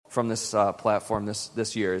from this platform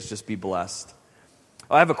this year is just be blessed.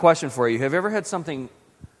 I have a question for you. Have you ever had something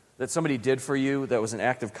that somebody did for you that was an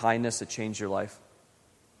act of kindness that changed your life?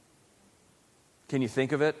 Can you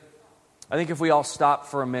think of it? I think if we all stop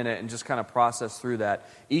for a minute and just kind of process through that,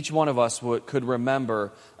 each one of us could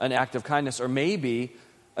remember an act of kindness or maybe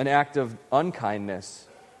an act of unkindness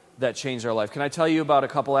that changed our life. Can I tell you about a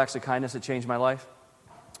couple acts of kindness that changed my life?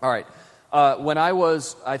 All right. When I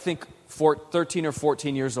was, I think, 13 or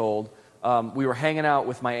 14 years old, we were hanging out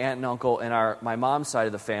with my aunt and uncle and my mom's side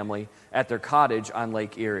of the family at their cottage on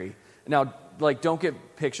Lake Erie. Now, don't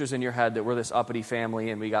get pictures in your head that we're this uppity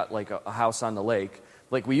family and we got a house on the lake.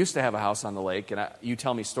 We used to have a house on the lake, and you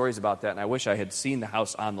tell me stories about that, and I wish I had seen the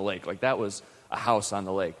house on the lake. That was a house on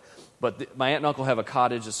the lake. But my aunt and uncle have a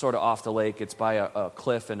cottage that's sort of off the lake. It's by a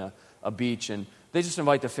cliff and a beach, and they just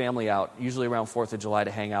invite the family out, usually around 4th of July,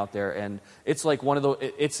 to hang out there. And it's one of those.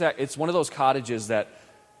 It's one of those cottages that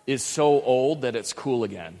is so old that it's cool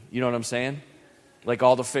again. You know what I'm saying?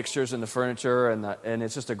 All the fixtures and the furniture, and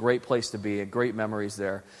it's just a great place to be, great memories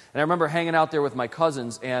there. And I remember hanging out there with my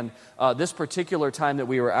cousins, and this particular time that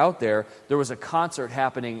we were out there was a concert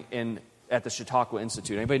happening at the Chautauqua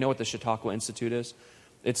Institute. Anybody know what the Chautauqua Institute is?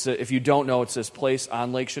 If you don't know, it's this place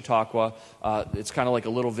on Lake Chautauqua. It's kind of like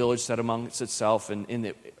a little village set amongst itself. And in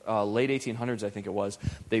the late 1800s, I think it was,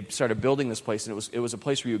 they started building this place, and it was a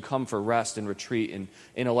place where you would come for rest and retreat and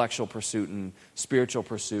intellectual pursuit and spiritual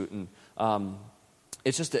pursuit. And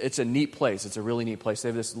it's a neat place. It's a really neat place. They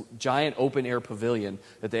have this giant open-air pavilion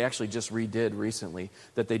that they actually just redid recently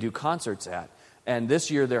that they do concerts at. And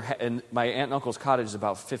this year, and my aunt and uncle's cottage is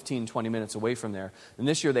about 15, 20 minutes away from there. And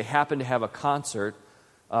this year, they happened to have a concert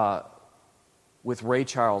with Ray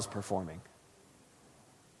Charles performing.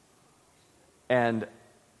 And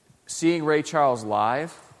seeing Ray Charles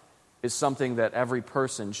live is something that every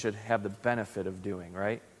person should have the benefit of doing,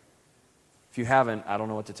 right? If you haven't, I don't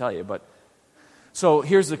know what to tell you. But so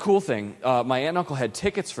here's the cool thing. My aunt and uncle had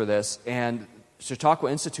tickets for this, and Chautauqua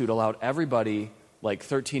Institute allowed everybody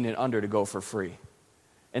 13 and under to go for free.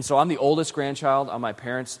 And so I'm the oldest grandchild on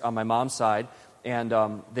my mom's side, and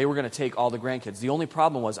they were going to take all the grandkids. The only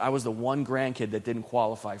problem was I was the one grandkid that didn't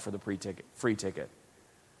qualify for the free ticket.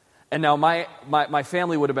 And now my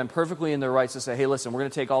family would have been perfectly in their rights to say, hey, listen, we're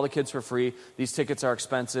going to take all the kids for free. These tickets are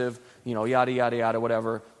expensive, yada, yada, yada,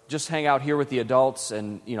 whatever. Just hang out here with the adults.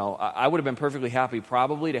 And, I would have been perfectly happy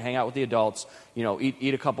probably to hang out with the adults,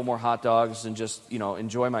 eat a couple more hot dogs and just,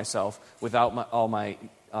 enjoy myself without all my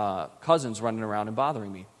cousins running around and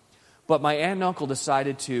bothering me. But my aunt and uncle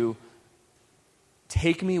decided to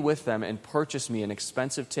take me with them and purchase me an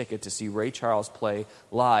expensive ticket to see Ray Charles play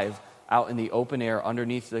live out in the open air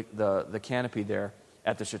underneath the canopy there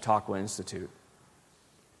at the Chautauqua Institute.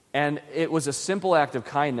 And it was a simple act of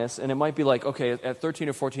kindness, and it might be okay, at 13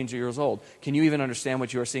 or 14 years old, can you even understand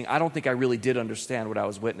what you were seeing? I don't think I really did understand what I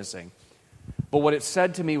was witnessing. But what it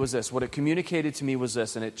said to me was this, what it communicated to me was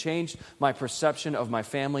this, and it changed my perception of my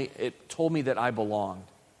family. It told me that I belonged.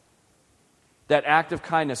 That act of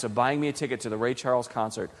kindness of buying me a ticket to the Ray Charles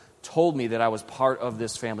concert told me that I was part of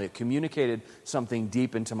this family. It communicated something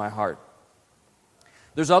deep into my heart.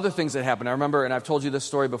 There's other things that happened. I remember, and I've told you this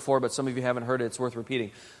story before, but some of you haven't heard it. It's worth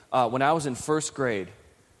repeating. When I was in first grade,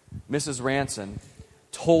 Mrs. Ranson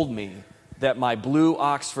told me that my blue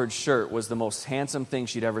Oxford shirt was the most handsome thing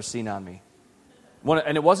she'd ever seen on me.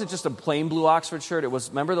 And it wasn't just a plain blue Oxford shirt. It was,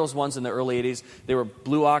 remember those ones in the early 80s? They were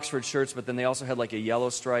blue Oxford shirts, but then they also had a yellow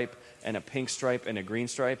stripe and a pink stripe and a green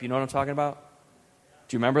stripe. You know what I'm talking about?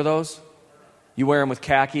 Do you remember those? You wear them with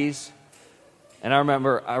khakis. And I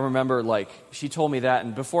remember she told me that,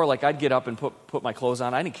 and before I'd get up and put my clothes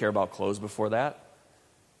on. I didn't care about clothes before that.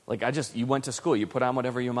 You went to school, you put on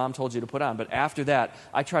whatever your mom told you to put on. But after that,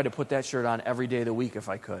 I tried to put that shirt on every day of the week if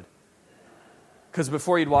I could. Because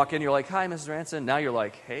before you'd walk in, you're like, hi, Mrs. Ranson. Now you're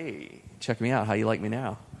like, hey, check me out. How you like me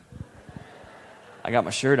now? I got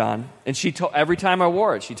my shirt on. And every time I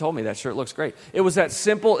wore it, she told me that shirt looks great. It was that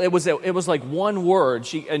simple. It was like one word.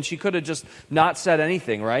 She could have just not said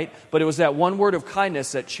anything, right? But it was that one word of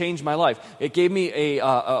kindness that changed my life. It gave me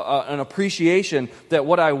an appreciation that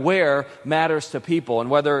what I wear matters to people.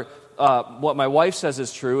 And whether what my wife says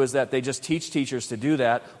is true is that they just teach teachers to do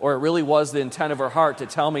that, or it really was the intent of her heart to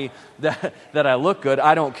tell me that I look good,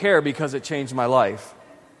 I don't care because it changed my life.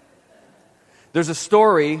 There's a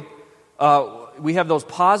story. We have those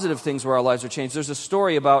positive things where our lives are changed. There's a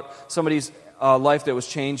story about somebody's life that was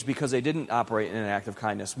changed because they didn't operate in an act of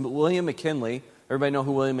kindness. William McKinley, everybody know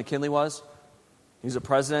who William McKinley was? He was a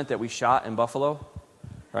president that we shot in Buffalo,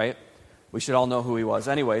 right? We should all know who he was.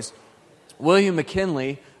 Anyways, William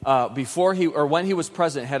McKinley, when he was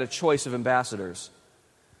president, had a choice of ambassadors.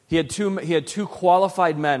 He had two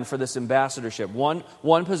qualified men for this ambassadorship.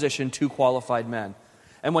 One position, two qualified men.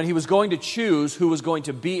 And when he was going to choose who was going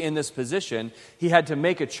to be in this position, he had to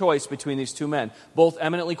make a choice between these two men, both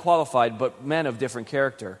eminently qualified, but men of different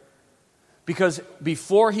character. Because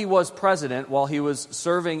before he was president, while he was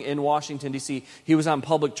serving in Washington, D.C., he was on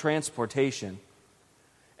public transportation.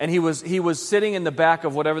 And he was sitting in the back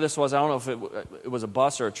of whatever this was. I don't know if it was a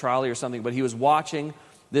bus or a trolley or something, but he was watching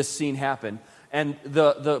this scene happen. And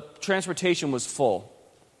the transportation was full.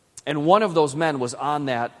 And one of those men was on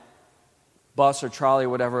that bus or trolley or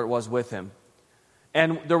whatever it was with him.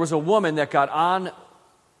 And there was a woman that got on,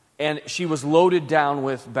 and she was loaded down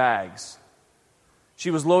with bags. She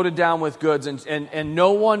was loaded down with goods, and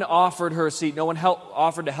no one offered her a seat. No one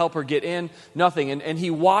offered to help her get in, nothing. And he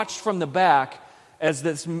watched from the back as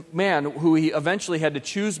this man, who he eventually had to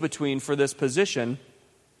choose between for this position,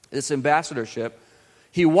 this ambassadorship,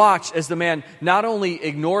 he watched as the man not only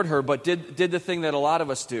ignored her, but did the thing that a lot of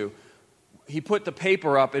us do. He put the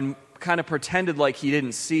paper up and kind of pretended like he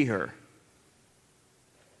didn't see her.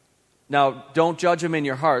 Now, don't judge him in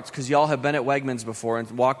your hearts, because y'all have been at Wegmans before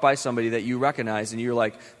and walked by somebody that you recognize, and you're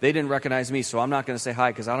like, they didn't recognize me, so I'm not going to say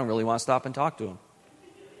hi because I don't really want to stop and talk to him.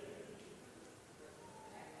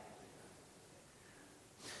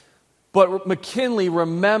 But McKinley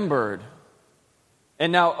remembered,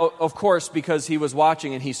 and now, of course, because he was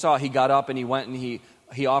watching and he saw, he got up and he went and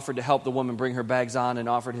he offered to help the woman bring her bags on and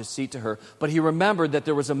offered his seat to her. But he remembered that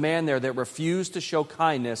there was a man there that refused to show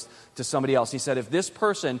kindness to somebody else. He said, if this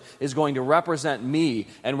person is going to represent me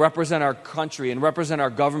and represent our country and represent our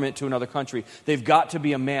government to another country, they've got to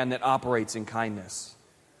be a man that operates in kindness.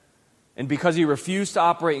 And because he refused to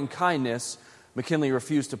operate in kindness, McKinley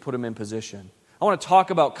refused to put him in position. I want to talk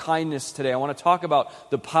about kindness today. I want to talk about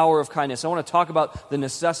the power of kindness. I want to talk about the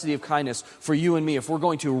necessity of kindness for you and me if we're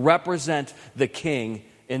going to represent the King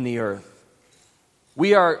in the earth.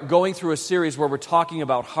 We are going through a series where we're talking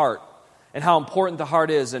about heart and how important the heart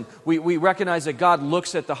is. And we recognize that God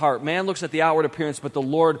looks at the heart. Man looks at the outward appearance, but the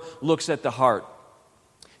Lord looks at the heart.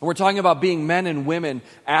 And we're talking about being men and women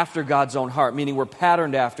after God's own heart, meaning we're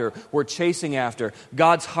patterned after, we're chasing after.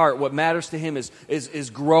 God's heart, what matters to Him is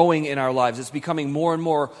growing in our lives. It's becoming more and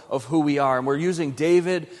more of who we are. And we're using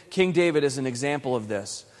King David, as an example of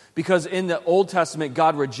this. Because in the Old Testament,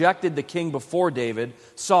 God rejected the king before David,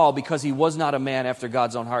 Saul, because he was not a man after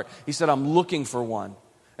God's own heart. He said, I'm looking for one.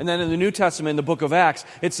 And then in the New Testament, in the book of Acts,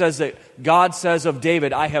 it says that God says of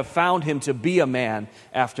David, I have found him to be a man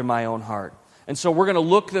after my own heart. And so we're going to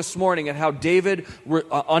look this morning at how David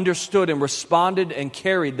understood and responded and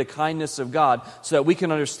carried the kindness of God so that we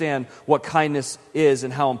can understand what kindness is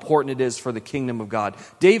and how important it is for the kingdom of God.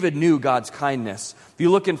 David knew God's kindness. If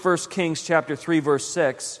you look in 1 Kings chapter 3, verse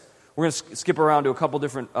 6, we're going to skip around to a couple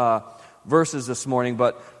different verses this morning,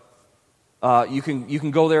 but you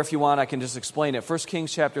can go there if you want. I can just explain it. 1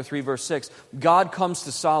 Kings chapter 3, verse 6, God comes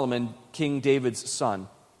to Solomon, King David's son.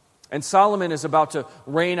 And Solomon is about to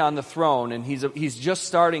reign on the throne, and he's just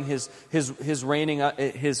starting his reigning,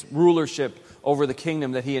 his rulership over the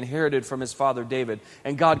kingdom that he inherited from his father David.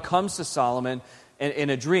 And God comes to Solomon in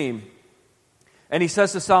a dream, and he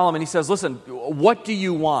says to Solomon, he says, listen, what do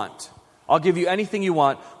you want? I'll give you anything you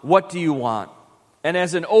want. What do you want? And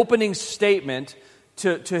as an opening statement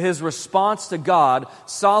to his response to God,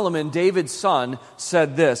 Solomon, David's son,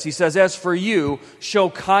 said this. He says, as for you, show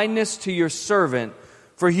kindness to your servant,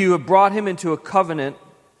 for you have brought him into a covenant.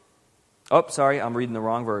 Oh, sorry, I'm reading the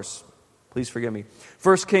wrong verse. Please forgive me.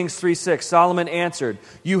 1 Kings 3:6, Solomon answered,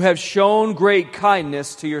 you have shown great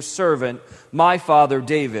kindness to your servant, my father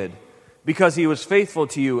David, because he was faithful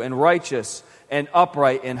to you and righteous and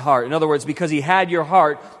upright in heart. In other words, because he had your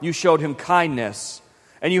heart, you showed him kindness.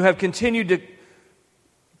 And you have continued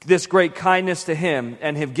this great kindness to him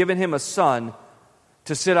and have given him a son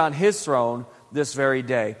to sit on his throne this very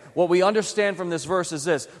day. What we understand from this verse is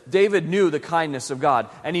this. David knew the kindness of God,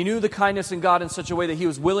 and he knew the kindness in God in such a way that he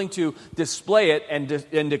was willing to display it and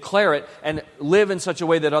declare it and live in such a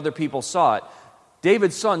way that other people saw it.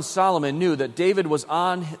 David's son Solomon knew that David was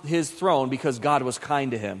on his throne because God was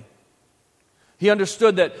kind to him. He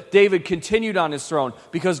understood that David continued on his throne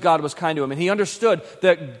because God was kind to him. And he understood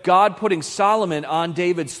that God putting Solomon on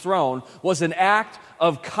David's throne was an act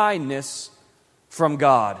of kindness from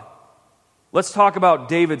God. Let's talk about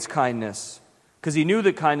David's kindness, because he knew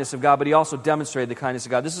the kindness of God, but he also demonstrated the kindness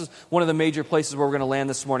of God. This is one of the major places where we're going to land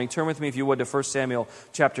this morning. Turn with me, if you would, to 1 Samuel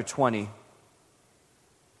chapter 20.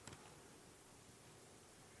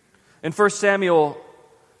 In 1 Samuel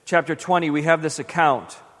chapter 20, we have this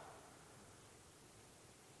account.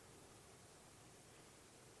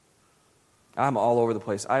 I'm all over the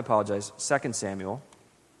place. I apologize. 2 Samuel.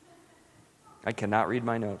 I cannot read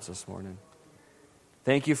my notes this morning.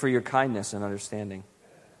 Thank you for your kindness and understanding.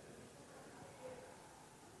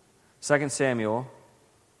 2 Samuel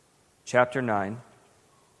chapter 9.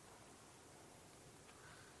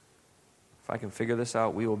 If I can figure this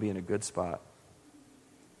out, we will be in a good spot.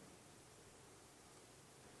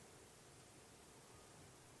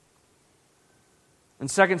 In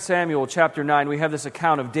 2 Samuel chapter 9, we have this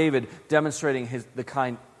account of David demonstrating the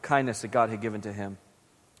kindness that God had given to him.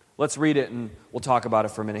 Let's read it and we'll talk about it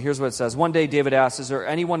for a minute. Here's what it says. One day David asked, "Is there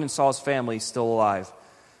anyone in Saul's family still alive?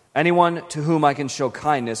 Anyone to whom I can show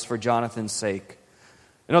kindness for Jonathan's sake?"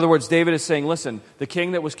 In other words, David is saying, listen, the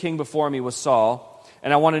king that was king before me was Saul,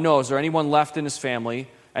 and I want to know, is there anyone left in his family,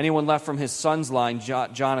 anyone left from his son's line,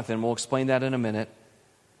 Jonathan? We'll explain that in a minute,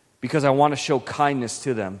 because I want to show kindness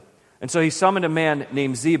to them. And so he summoned a man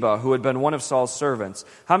named Ziba, who had been one of Saul's servants.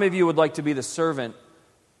 How many of you would like to be the servant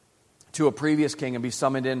to a previous king and be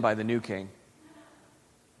summoned in by the new king?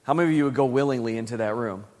 How many of you would go willingly into that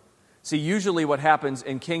room? See, usually what happens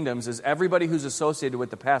in kingdoms is everybody who's associated with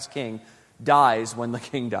the past king dies when the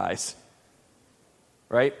king dies.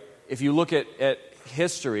 Right? If you look at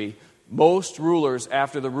history, most rulers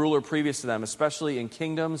after the ruler previous to them, especially in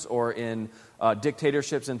kingdoms or in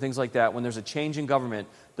dictatorships and things like that, when there's a change in government,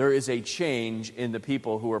 there is a change in the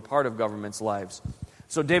people who are part of government's lives.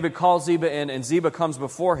 So David calls Ziba in, and Ziba comes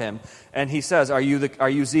before him, and he says, Are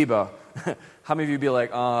you Ziba? How many of you would be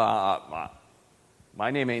like, my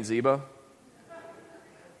name ain't Ziba?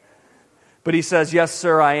 But he says, "Yes,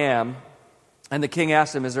 sir, I am." And the king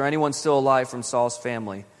asked him, "Is there anyone still alive from Saul's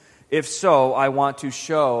family? If so, I want to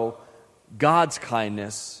show God's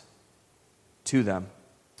kindness to them."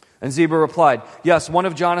 And Ziba replied, "Yes, one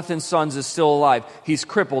of Jonathan's sons is still alive. He's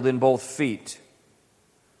crippled in both feet."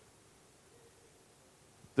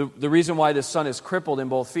 The reason why this son is crippled in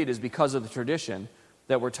both feet is because of the tradition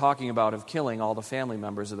that we're talking about of killing all the family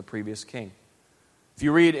members of the previous king. If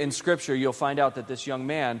you read in Scripture, you'll find out that this young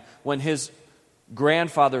man, when his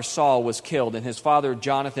grandfather Saul was killed and his father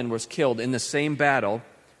Jonathan was killed in the same battle,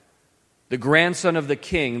 the grandson of the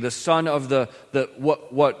king, the son of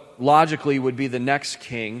what logically would be the next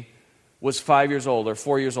king, was 5 years old or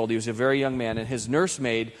 4 years old. He was a very young man, and his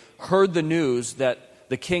nursemaid heard the news that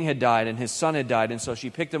the king had died and his son had died, and so she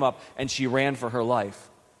picked him up and she ran for her life.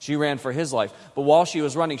 She ran for his life. But while she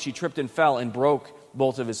was running, she tripped and fell and broke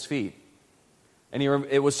both of his feet. And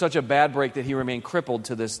it was such a bad break that he remained crippled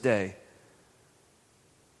to this day.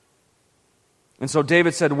 And so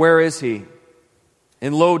David said, "Where is he?"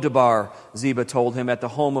 "In Lo-debar," Ziba told him, "at the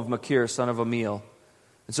home of Machir, son of Amiel."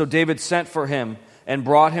 And so David sent for him and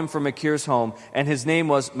brought him from Machir's home, and his name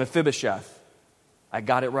was Mephibosheth. I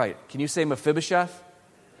got it right. Can you say Mephibosheth?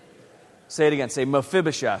 Say it again. Say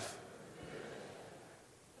Mephibosheth.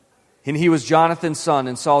 And he was Jonathan's son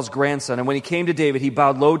and Saul's grandson. And when he came to David, he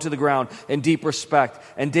bowed low to the ground in deep respect.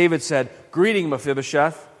 And David said, "Greeting,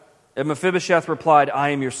 Mephibosheth." And Mephibosheth replied, "I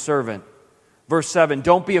am your servant." Verse 7,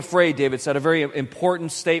 "Don't be afraid," David said, a very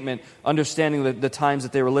important statement, understanding the times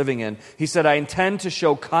that they were living in. He said, "I intend to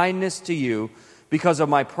show kindness to you because of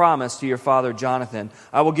my promise to your father Jonathan.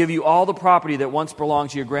 I will give you all the property that once belonged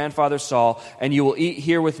to your grandfather Saul, and you will eat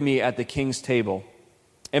here with me at the king's table."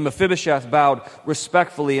 And Mephibosheth bowed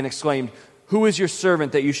respectfully and exclaimed, "Who is your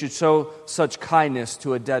servant that you should show such kindness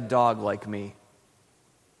to a dead dog like me?"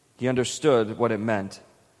 He understood what it meant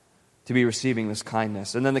to be receiving this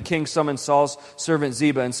kindness. And then the king summoned Saul's servant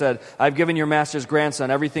Ziba and said, "I've given your master's grandson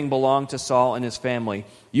everything belonged to Saul and his family.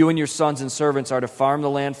 You and your sons and servants are to farm the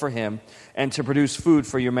land for him and to produce food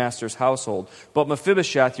for your master's household. But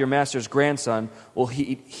Mephibosheth, your master's grandson, will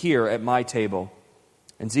eat here at my table."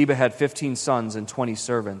 And Ziba had 15 sons and 20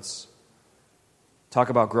 servants. Talk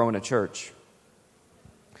about growing a church.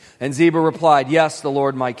 And Ziba replied, "Yes, the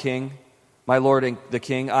Lord my king, my lord the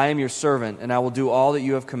king, I am your servant, and I will do all that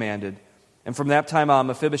you have commanded." And from that time on,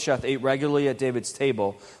 Mephibosheth ate regularly at David's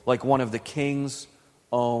table like one of the king's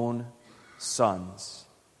own sons.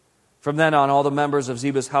 From then on, all the members of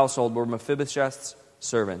Ziba's household were Mephibosheth's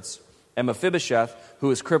servants. And Mephibosheth, who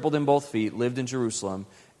was crippled in both feet, lived in Jerusalem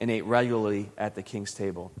and ate regularly at the king's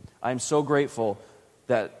table. I am so grateful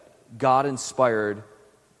that God inspired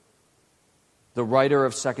the writer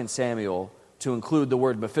of 2 Samuel to include the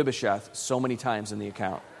word Mephibosheth so many times in the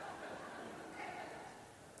account.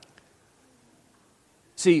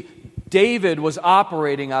 See, David was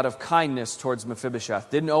operating out of kindness towards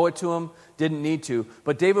Mephibosheth. Didn't owe it to him, didn't need to.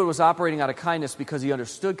 But David was operating out of kindness because he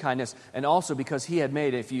understood kindness, and also because he had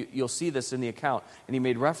made, you'll see this in the account, and he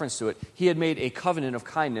made reference to it, he had made a covenant of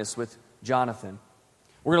kindness with Jonathan.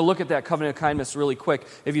 We're going to look at that covenant of kindness really quick.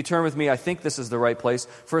 If you turn with me, I think this is the right place,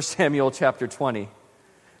 1 Samuel chapter 20.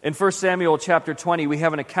 In 1 Samuel chapter 20, we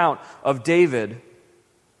have an account of David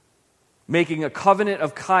making a covenant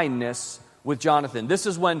of kindness with Jonathan. This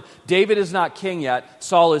is when David is not king yet.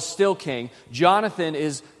 Saul is still king. Jonathan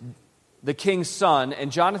is the king's son,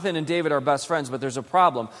 and Jonathan and David are best friends, but there's a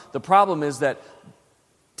problem. The problem is that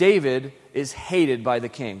David is hated by the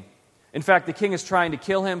king. In fact, the king is trying to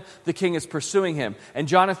kill him. The king is pursuing him. And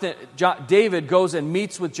David goes and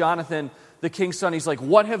meets with Jonathan, the king's son. He's like,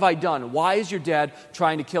 what have I done? Why is your dad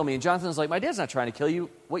trying to kill me? And Jonathan's like, my dad's not trying to kill you.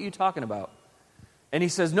 What are you talking about? And he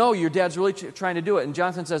says, no, your dad's really trying to do it. And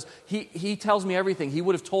Jonathan says, he tells me everything. He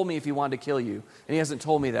would have told me if he wanted to kill you. And he hasn't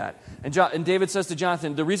told me that. And David says to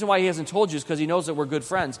Jonathan, the reason why he hasn't told you is because he knows that we're good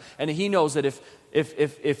friends. And he knows that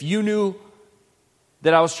if you knew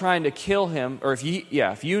that I was trying to kill him, or if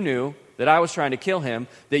you knew that I was trying to kill him,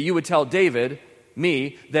 that you would tell David,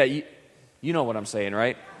 me, that you know what I'm saying,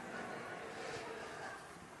 right?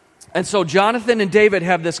 And so Jonathan and David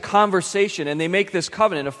have this conversation, and they make this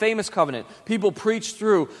covenant, a famous covenant. People preach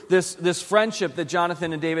through this friendship that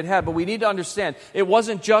Jonathan and David had, but we need to understand, it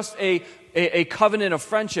wasn't just a covenant of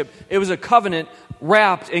friendship. It was a covenant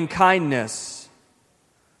wrapped in kindness.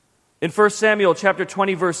 In 1 Samuel chapter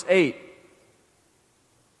 20, verse 8,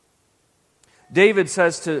 David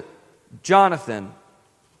says to Jonathan,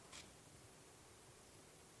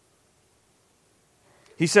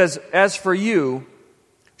 he says, as for you,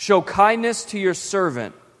 show kindness to your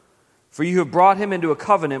servant, for you have brought him into a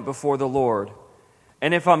covenant before the Lord.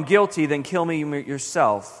 And if I'm guilty, then kill me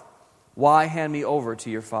yourself. Why hand me over to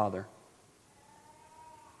your father?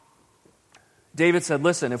 David said,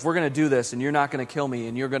 listen, if we're going to do this and you're not going to kill me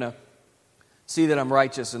and you're going to see that I'm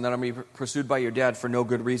righteous and that I'm pursued by your dad for no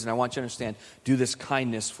good reason, I want you to understand, do this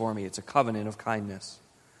kindness for me. It's a covenant of kindness.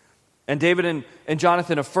 And David and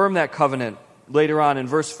Jonathan affirm that covenant later on in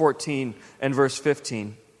verse 14 and verse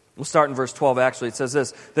 15. We'll start in verse 12, actually. It says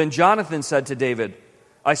this, then Jonathan said to David,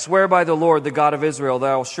 I swear by the Lord, the God of Israel,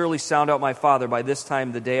 that I will surely sound out my father by this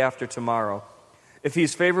time the day after tomorrow. If he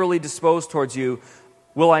is favorably disposed towards you,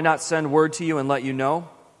 will I not send word to you and let you know?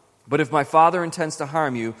 But if my father intends to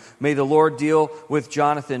harm you, may the Lord deal with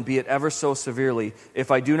Jonathan, be it ever so severely,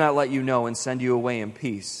 if I do not let you know and send you away in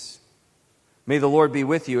peace. May the Lord be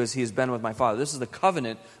with you as he has been with my father. This is the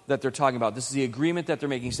covenant that they're talking about. This is the agreement that they're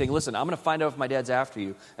making, saying, listen, I'm going to find out if my dad's after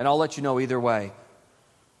you, and I'll let you know either way.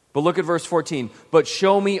 But look at verse 14. But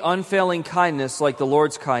show me unfailing kindness like the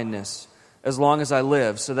Lord's kindness, as long as I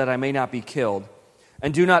live, so that I may not be killed.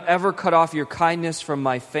 And do not ever cut off your kindness from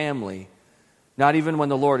my family, not even when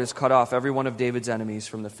the Lord has cut off every one of David's enemies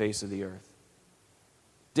from the face of the earth.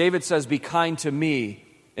 David says, be kind to me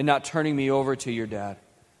in not turning me over to your dad.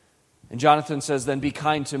 And Jonathan says, then be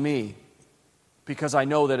kind to me, because I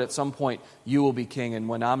know that at some point you will be king. And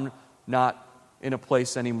when I'm not in a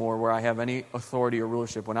place anymore where I have any authority or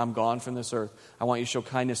rulership, when I'm gone from this earth, I want you to show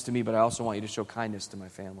kindness to me, but I also want you to show kindness to my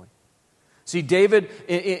family. See, David,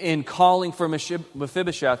 in calling for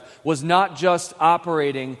Mephibosheth, was not just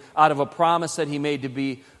operating out of a promise that he made to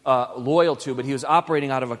be loyal to, but he was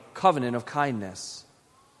operating out of a covenant of kindness.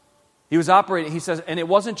 He was operating, he says, and it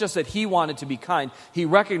wasn't just that he wanted to be kind. He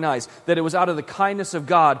recognized that it was out of the kindness of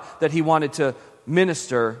God that he wanted to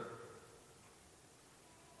minister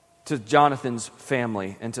to Jonathan's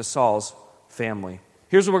family and to Saul's family.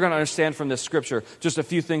 Here's what we're going to understand from this scripture. Just a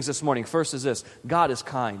few things this morning. First is this: God is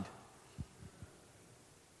kind.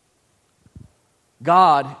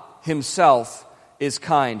 God himself is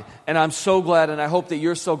kind. And I'm so glad, and I hope that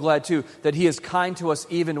you're so glad too, that he is kind to us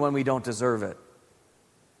even when we don't deserve it.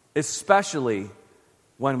 Especially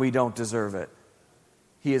when we don't deserve it.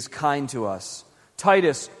 He is kind to us.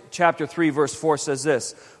 Titus chapter 3 verse 4 says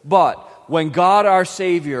this, but when God our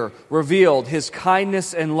Savior revealed his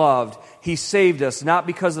kindness and love, he saved us not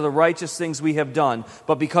because of the righteous things we have done,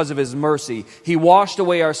 but because of his mercy. He washed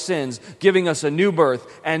away our sins, giving us a new birth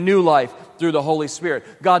and new life through the Holy Spirit.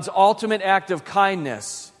 God's ultimate act of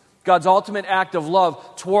kindness, God's ultimate act of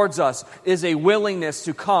love towards us is a willingness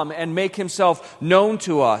to come and make himself known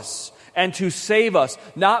to us and to save us,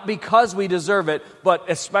 not because we deserve it, but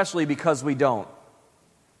especially because we don't.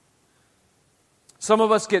 Some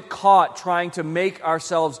of us get caught trying to make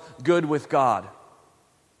ourselves good with God.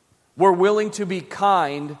 We're willing to be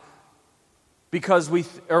kind because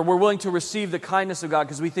we're willing to receive the kindness of God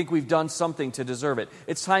because we think we've done something to deserve it.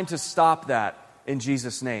 It's time to stop that in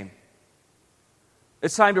Jesus' name.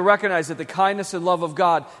 It's time to recognize that the kindness and love of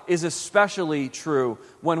God is especially true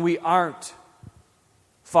when we aren't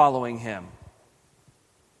following him.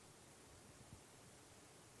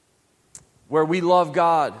 Where we love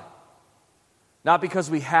God, not because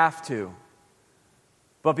we have to,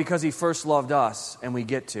 but because he first loved us and we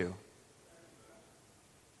get to.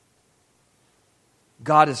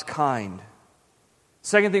 God is kind.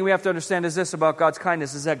 Second thing we have to understand is this about God's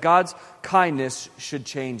kindness, is that God's kindness should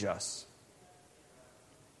change us.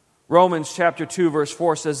 Romans chapter 2, verse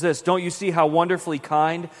 4 says this, "Don't you see how wonderfully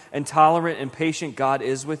kind and tolerant and patient God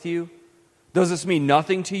is with you? Does this mean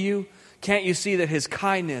nothing to you? Can't you see that His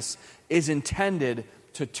kindness is intended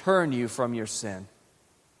to turn you from your sin?"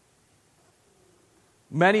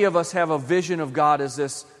 Many of us have a vision of God as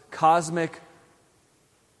this cosmic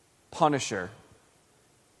punisher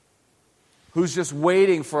who's just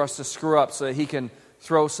waiting for us to screw up so that He can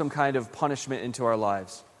throw some kind of punishment into our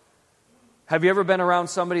lives. Have you ever been around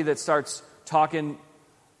somebody that starts talking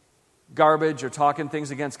garbage or talking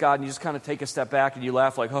things against God, and you just kind of take a step back and you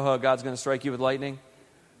laugh like, "Oh, God's going to strike you with lightning"?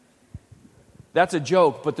 That's a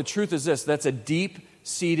joke, but the truth is this: that's a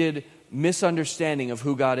deep-seated misunderstanding of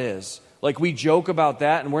who God is. Like, we joke about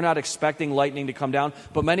that, and we're not expecting lightning to come down,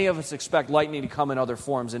 but many of us expect lightning to come in other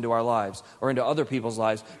forms into our lives or into other people's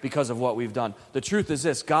lives because of what we've done. The truth is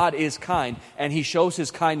this: God is kind, and He shows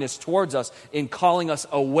His kindness towards us in calling us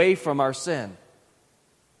away from our sin.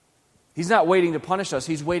 He's not waiting to punish us.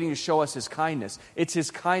 He's waiting to show us His kindness. It's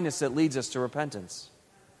His kindness that leads us to repentance.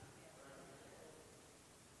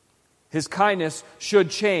 His kindness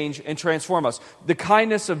should change and transform us. The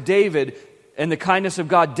kindness of David and the kindness of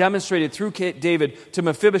God demonstrated through David to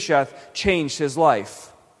Mephibosheth changed his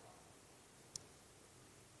life.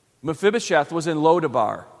 Mephibosheth was in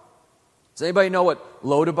Lodabar. Does anybody know what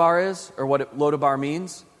Lodabar is or what Lodabar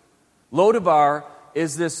means? Lodabar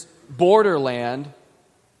is this borderland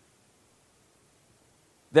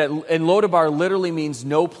and Lodabar literally means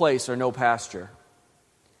no place or no pasture.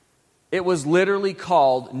 It was literally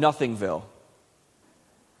called Nothingville.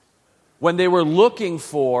 When they were looking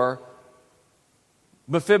for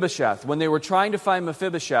Mephibosheth, when they were trying to find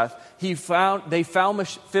Mephibosheth, they found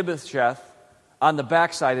Mephibosheth on the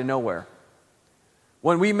backside of nowhere.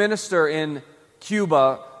 When we minister in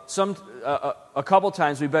Cuba, a couple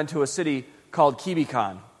times we've been to a city called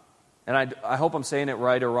Quibican. And I hope I'm saying it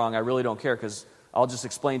right or wrong. I really don't care, because I'll just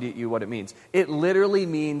explain to you what it means. It literally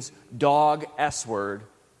means dog S-word,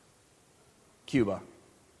 Cuba.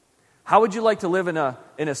 How would you like to live in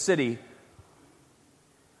a city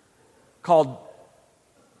called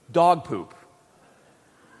dog poop?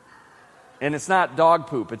 And it's not dog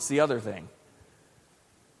poop, it's the other thing.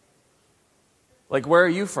 Like, where are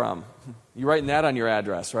you from? You're writing that on your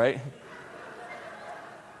address, right?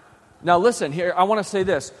 Now listen, here, I want to say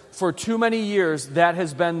this. For too many years, that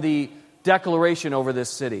has been the declaration over this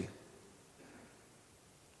city.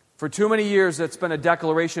 For too many years, it's been a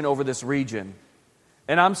declaration over this region.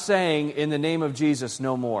 And I'm saying, in the name of Jesus,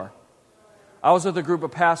 no more. I was with a group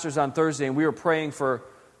of pastors on Thursday, and we were praying for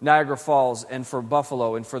Niagara Falls and for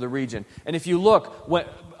Buffalo and for the region. And if you look,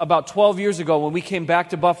 about 12 years ago when we came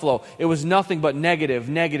back to Buffalo, it was nothing but negative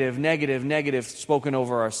spoken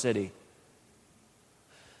over our city.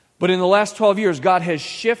 But in the last 12 years, God has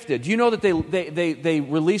shifted. Do you know that they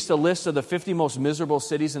released a list of the 50 most miserable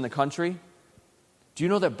cities in the country? Do you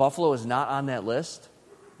know that Buffalo is not on that list?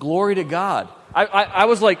 Glory to God. I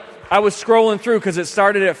was scrolling through because it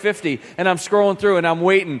started at 50, and I'm scrolling through, and I'm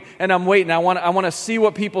waiting. I want to see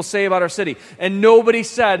what people say about our city. And nobody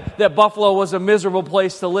said that Buffalo was a miserable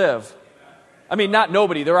place to live. I mean, not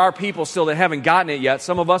nobody. There are people still that haven't gotten it yet.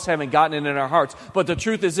 Some of us haven't gotten it in our hearts. But the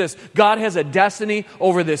truth is this: God has a destiny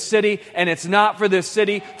over this city, and it's not for this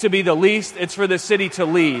city to be the least. It's for this city to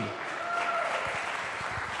lead.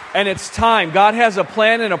 And it's time. God has a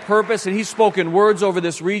plan and a purpose, and He's spoken words over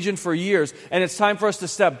this region for years. And it's time for us to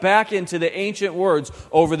step back into the ancient words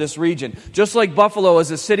over this region. Just like Buffalo is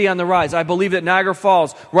a city on the rise, I believe that Niagara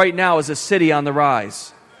Falls right now is a city on the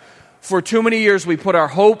rise. For too many years, we put our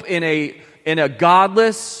hope in a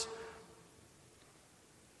godless...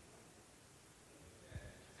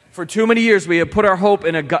 For too many years, we have put our hope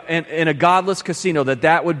in a godless casino,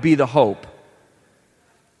 that would be the hope.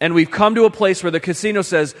 And we've come to a place where the casino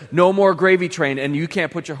says, no more gravy train, and you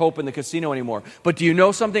can't put your hope in the casino anymore. But do you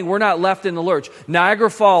know something? We're not left in the lurch. Niagara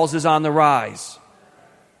Falls is on the rise.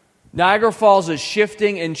 Niagara Falls is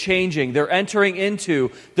shifting and changing. They're entering into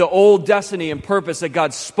the old destiny and purpose that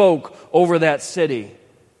God spoke over that city.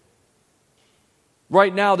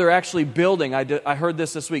 Right now, they're actually building, I heard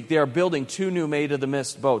this week, they are building 2 new Maid of the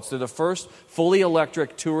Mist boats. They're the first fully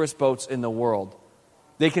electric tourist boats in the world.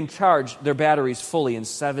 They can charge their batteries fully in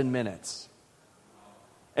 7 minutes.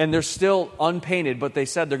 And they're still unpainted, but they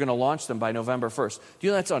said they're going to launch them by November 1st. Do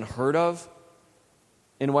you know that's unheard of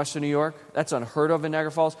in Western New York? That's unheard of in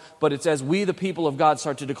Niagara Falls. But it's as we, the people of God,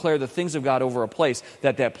 start to declare the things of God over a place,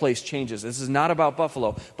 that place changes. This is not about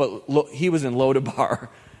Buffalo, but he was in Lodabar.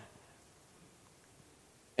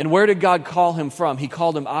 And where did God call him from? He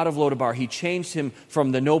called him out of Lodabar. He changed him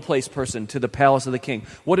from the no-place person to the palace of the king.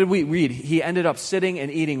 What did we read? He ended up sitting and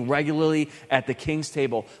eating regularly at the king's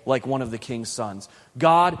table like one of the king's sons.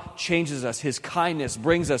 God changes us. His kindness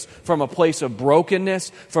brings us from a place of brokenness,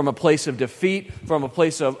 from a place of defeat, from a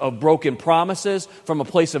place of broken promises, from a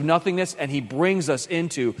place of nothingness, and he brings us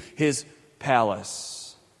into his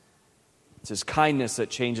palace. It's his kindness that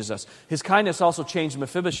changes us. His kindness also changed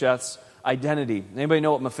Mephibosheth's identity. Anybody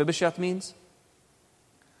know what Mephibosheth means?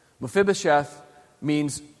 Mephibosheth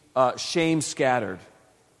means shame scattered.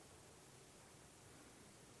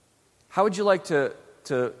 How would you like to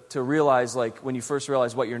realize, like when you first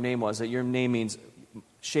realized what your name was, that your name means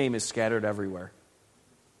shame is scattered everywhere?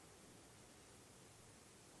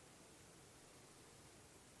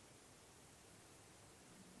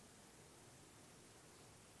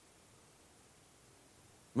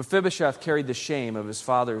 Mephibosheth carried the shame of his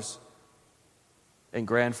father's and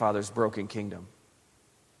grandfather's broken kingdom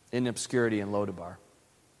in obscurity in Lodabar.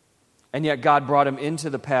 And yet God brought him into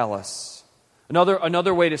the palace.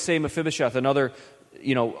 Another way to say Mephibosheth,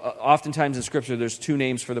 oftentimes in Scripture there's two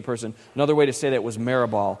names for the person. Another way to say that was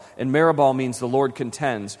Meribal. And Meribal means the Lord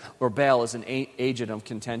contends, or Baal is an agent of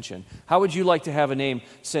contention. How would you like to have a name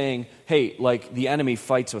saying, hey, like the enemy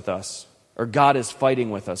fights with us, or God is fighting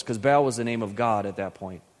with us? Because Baal was the name of God at that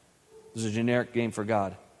point. It was a generic name for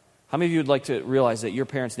God. How many of you would like to realize that your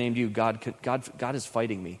parents named you God is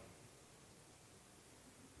fighting me?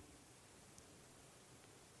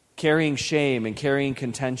 Carrying shame and carrying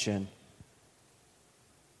contention.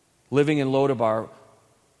 Living in Lodabar,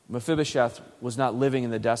 Mephibosheth was not living in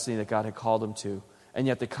the destiny that God had called him to. And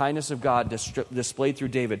yet the kindness of God displayed through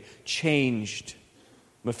David changed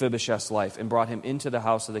Mephibosheth's life and brought him into the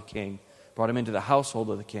house of the king, brought him into the household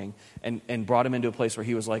of the king, and brought him into a place where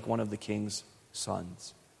he was like one of the king's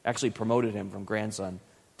sons. Actually promoted him from grandson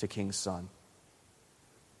to king's son.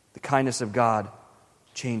 The kindness of God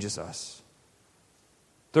changes us.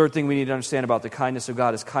 Third thing we need to understand about the kindness of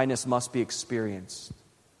God is kindness must be experienced.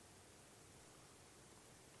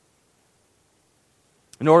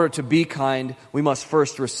 In order to be kind, we must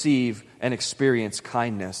first receive and experience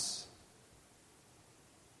kindness.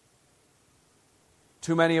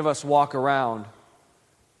 Too many of us walk around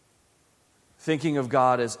thinking of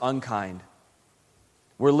God as unkind.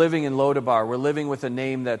 We're living in Lodabar. We're living with a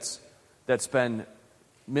name that's been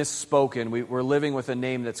misspoken. We're living with a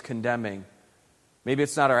name that's condemning. Maybe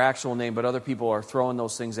it's not our actual name, but other people are throwing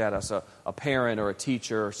those things at us, a parent or a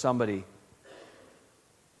teacher or somebody.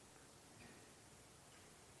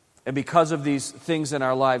 And because of these things in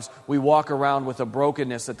our lives, we walk around with a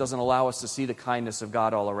brokenness that doesn't allow us to see the kindness of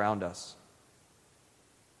God all around us.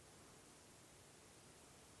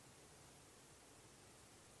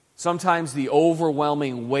 Sometimes the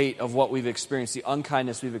overwhelming weight of what we've experienced, the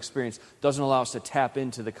unkindness we've experienced, doesn't allow us to tap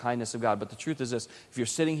into the kindness of God. But the truth is this: if you're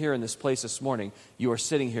sitting here in this place this morning, you are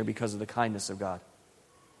sitting here because of the kindness of God.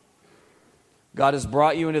 God has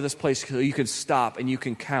brought you into this place so you can stop and you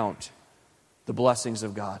can count the blessings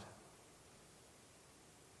of God.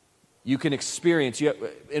 You can experience,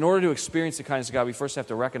 in order to experience the kindness of God, we first have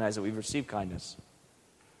to recognize that we've received kindness.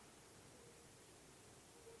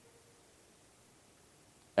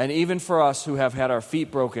 And even for us who have had our feet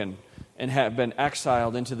broken and have been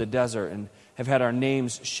exiled into the desert and have had our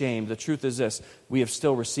names shamed, the truth is this: we have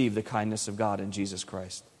still received the kindness of God in Jesus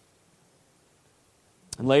Christ.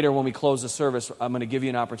 And later when we close the service, I'm going to give you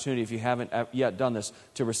an opportunity, if you haven't yet done this,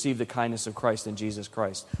 to receive the kindness of Christ in Jesus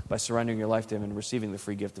Christ by surrendering your life to Him and receiving the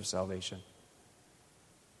free gift of salvation.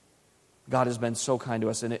 God has been so kind to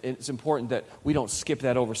us, and it's important that we don't skip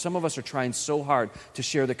that over. Some of us are trying so hard to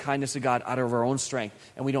share the kindness of God out of our own strength,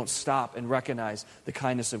 and we don't stop and recognize the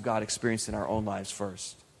kindness of God experienced in our own lives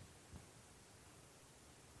first.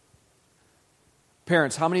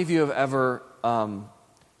 Parents, how many of you have ever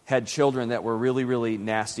had children that were really, really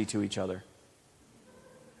nasty to each other?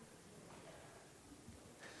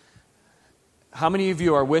 How many of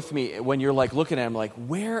you are with me when you're like looking at them like,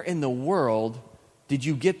 where in the world did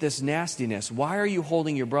you get this nastiness? Why are you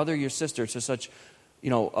holding your brother or your sister to such,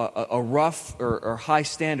 a rough or high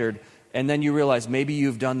standard? And then you realize maybe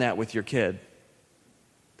you've done that with your kid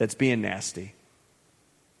that's being nasty.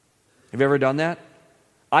 Have you ever done that?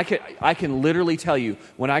 I can literally tell you,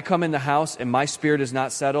 when I come in the house and my spirit is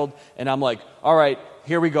not settled, and I'm like, all right,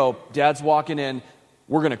 here we go. Dad's walking in.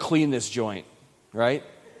 We're going to clean this joint, right?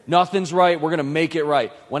 Nothing's right. We're going to make it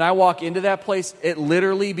right. When I walk into that place, it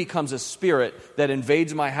literally becomes a spirit that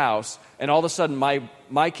invades my house, and all of a sudden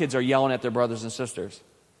my kids are yelling at their brothers and sisters.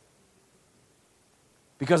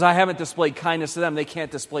 Because I haven't displayed kindness to them, they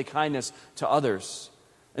can't display kindness to others.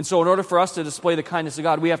 And so in order for us to display the kindness of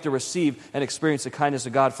God, we have to receive and experience the kindness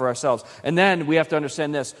of God for ourselves. And then we have to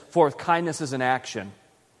understand this. Fourth, kindness is an action.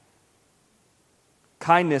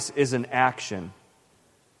 Kindness is an action.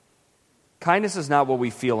 Kindness is not what we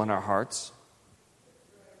feel in our hearts.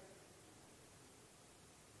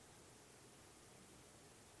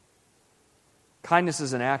 Kindness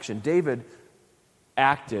is an action. David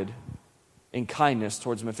acted in kindness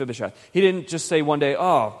towards Mephibosheth. He didn't just say one day,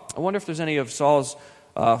 oh, I wonder if there's any of Saul's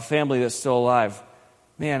family that's still alive.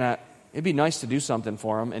 Man, it'd be nice to do something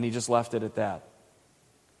for him, and he just left it at that.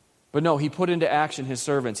 But no, he put into action his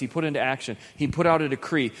servants. He put into action. He put out a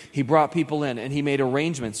decree. He brought people in, and he made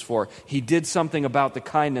arrangements for. He did something about the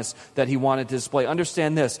kindness that he wanted to display.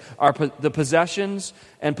 Understand this. The possessions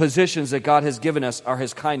and positions that God has given us are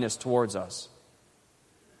his kindness towards us.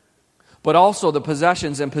 But also the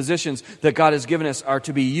possessions and positions that God has given us are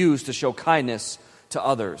to be used to show kindness to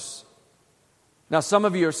others. Now, some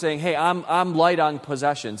of you are saying, hey, I'm light on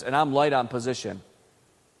possessions, and I'm light on position.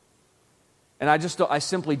 And I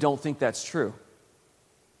simply don't think that's true.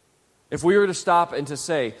 If we were to stop and to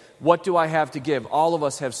say, what do I have to give? All of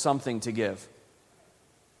us have something to give.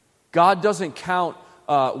 God doesn't count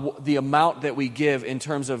the amount that we give in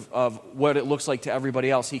terms of what it looks like to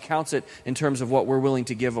everybody else. He counts it in terms of what we're willing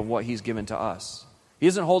to give of what he's given to us. He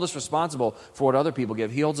doesn't hold us responsible for what other people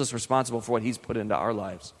give. He holds us responsible for what he's put into our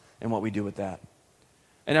lives and what we do with that.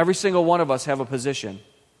 And every single one of us have a position.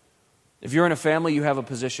 If you're in a family, you have a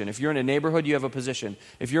position. If you're in a neighborhood, you have a position.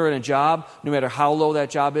 If you're in a job, no matter how low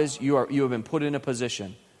that job is, you have been put in a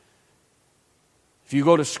position. If you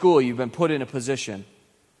go to school, you've been put in a position.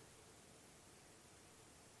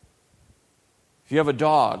 If you have a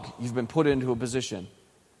dog, you've been put into a position.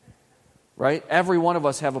 Right? Every one of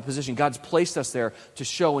us have a position. God's placed us there to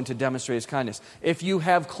show and to demonstrate his kindness. If you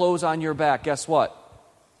have clothes on your back, guess what?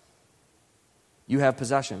 You have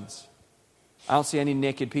possessions. I don't see any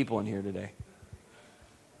naked people in here today.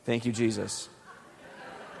 Thank you, Jesus.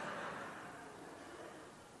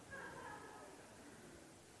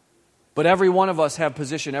 But every one of us have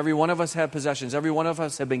position. Every one of us have possessions. Every one of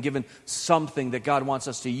us have been given something that God wants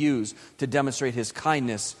us to use to demonstrate his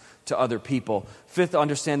kindness to other people. Fifth,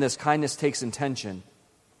 understand this. Kindness takes intention.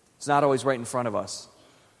 It's not always right in front of us.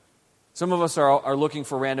 Some of us are looking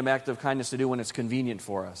for random act of kindness to do when it's convenient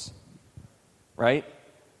for us. Right?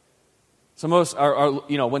 Some of us are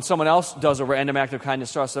when someone else does a random act of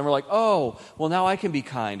kindness to us, then we're like, oh, well, now I can be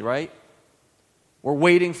kind, right? We're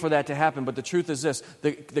waiting for that to happen, but the truth is this.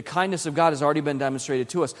 The kindness of God has already been demonstrated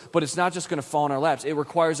to us, but it's not just going to fall in our laps. It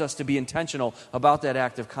requires us to be intentional about that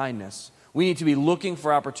act of kindness. We need to be looking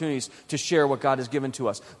for opportunities to share what God has given to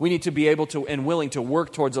us. We need to be able to and willing to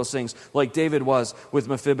work towards those things like David was with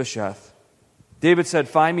Mephibosheth. David said,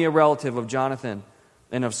 find me a relative of Jonathan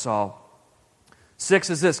and of Saul.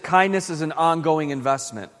 6 is this, kindness is an ongoing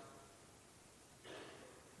investment.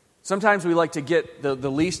 Sometimes we like to get the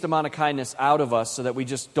least amount of kindness out of us so that we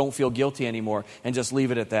just don't feel guilty anymore and just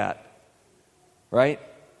leave it at that. Right?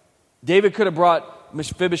 David could have brought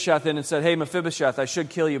Mephibosheth in and said, hey, Mephibosheth, I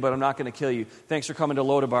should kill you, but I'm not going to kill you. Thanks for coming to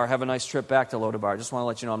Lodabar. Have a nice trip back to Lodabar. Just want to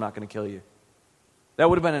let you know I'm not going to kill you. That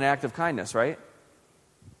would have been an act of kindness, right?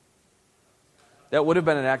 That would have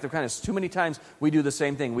been an act of kindness. Too many times we do the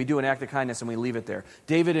same thing. We do an act of kindness and we leave it there.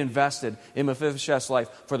 David invested in Mephibosheth's life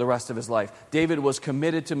for the rest of his life. David was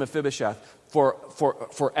committed to Mephibosheth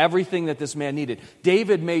for everything that this man needed.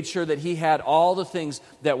 David made sure that he had all the things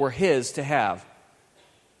that were his to have.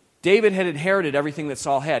 David had inherited everything that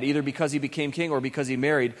Saul had, either because he became king or because he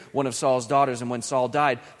married one of Saul's daughters. And when Saul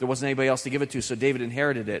died, there wasn't anybody else to give it to, so David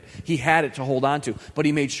inherited it. He had it to hold on to, but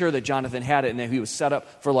he made sure that Jonathan had it and that he was set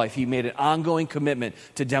up for life. He made an ongoing commitment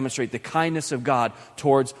to demonstrate the kindness of God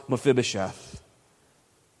towards Mephibosheth.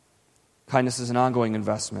 Kindness is an ongoing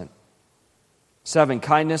investment. 7,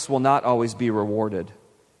 kindness will not always be rewarded.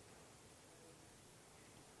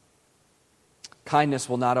 Kindness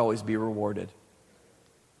will not always be rewarded.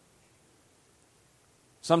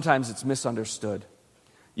 Sometimes it's misunderstood.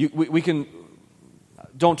 We can,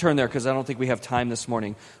 don't turn there because I don't think we have time this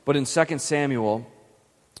morning. But in 2 Samuel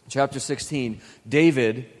chapter 16,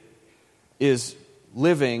 David is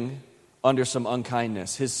living under some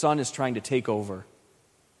unkindness. His son is trying to take over.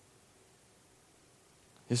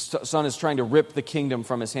 His son is trying to rip the kingdom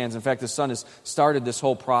from his hands. In fact, his son has started this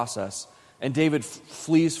whole process. And David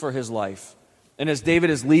flees for his life. And as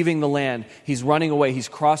David is leaving the land, he's running away. He's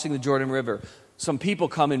crossing the Jordan River. Some people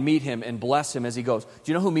come and meet him and bless him as he goes. Do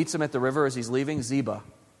you know who meets him at the river as he's leaving? Ziba.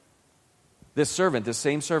 This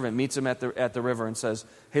same servant, meets him at the river and says,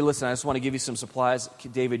 hey, listen, I just want to give you some supplies.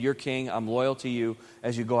 David, you're king. I'm loyal to you.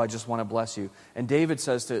 As you go, I just want to bless you. And David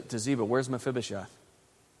says to Ziba, where's Mephibosheth?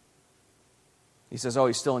 He says, oh,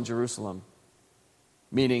 he's still in Jerusalem,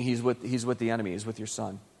 meaning he's with the enemy, he's with your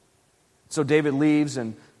son. So David leaves,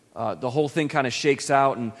 and the whole thing kind of shakes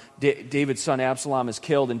out, and David's son Absalom is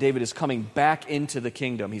killed, and David is coming back into the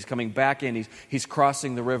kingdom. He's coming back in. He's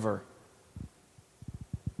crossing the river.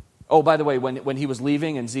 Oh, by the way, when he was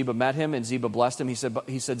leaving and Ziba met him and Ziba blessed him,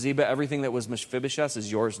 he said, Ziba, everything that was Mephibosheth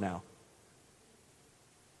is yours now.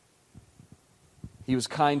 He was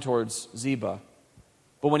kind towards Ziba.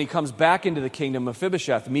 But when he comes back into the kingdom,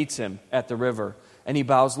 Mephibosheth meets him at the river, and he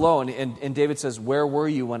bows low, and David says, where were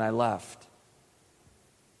you when I left?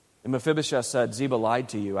 And Mephibosheth said, Ziba lied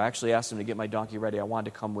to you. I actually asked him to get my donkey ready. I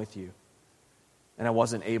wanted to come with you, and I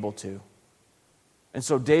wasn't able to. And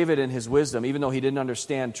so David, in his wisdom, even though he didn't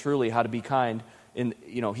understand truly how to be kind,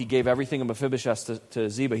 he gave everything of Mephibosheth to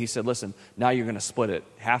Ziba. He said, listen, now you're going to split it.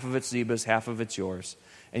 Half of it's Ziba's, half of it's yours.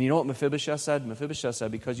 And you know what Mephibosheth said? Mephibosheth said,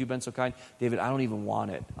 because you've been so kind, David, I don't even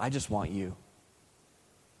want it. I just want you. Do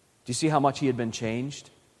you see how much he had been changed?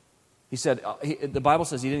 He said, the Bible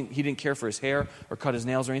says he didn't care for his hair or cut his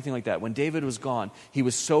nails or anything like that. When David was gone, he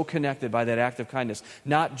was so connected by that act of kindness,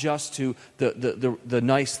 not just to the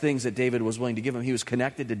nice things that David was willing to give him. He was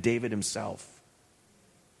connected to David himself.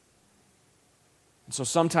 And so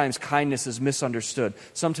sometimes kindness is misunderstood.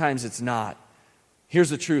 Sometimes it's not. Here's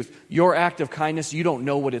the truth. Your act of kindness, you don't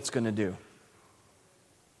know what it's going to do.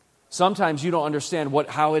 Sometimes you don't understand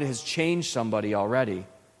how it has changed somebody already.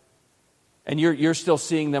 And you're still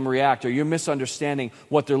seeing them react, or you're misunderstanding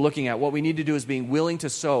what they're looking at. What we need to do is being willing to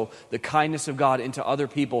sow the kindness of God into other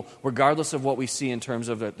people, regardless of what we see in terms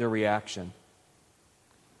of their reaction.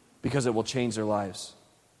 Because it will change their lives.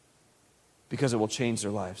 Because it will change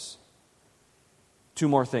their lives. Two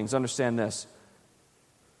more things. Understand this.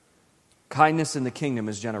 Kindness in the kingdom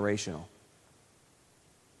is generational.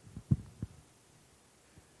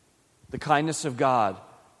 The kindness of God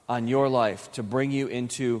on your life to bring you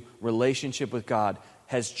into relationship with God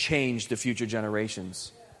has changed the future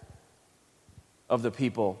generations of the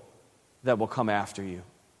people that will come after you.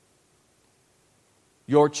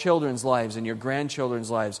 Your children's lives and your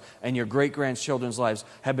grandchildren's lives and your great-grandchildren's lives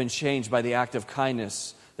have been changed by the act of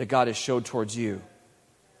kindness that God has showed towards you.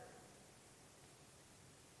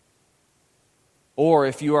 Or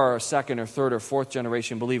if you are a second or third or fourth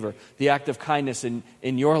generation believer, the act of kindness in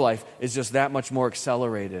your life is just that much more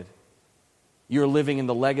accelerated. You're living in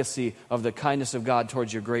the legacy of the kindness of God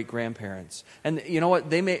towards your great-grandparents. And you know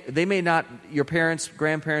what? They may not, your parents,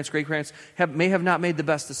 grandparents, great-grandparents, may have not made the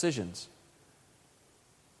best decisions.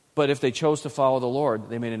 But if they chose to follow the Lord,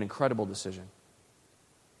 they made an incredible decision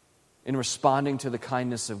in responding to the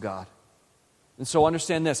kindness of God. And so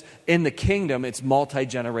understand this, in the kingdom, it's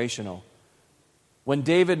multi-generational. When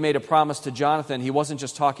David made a promise to Jonathan, he wasn't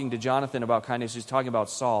just talking to Jonathan about kindness, he was talking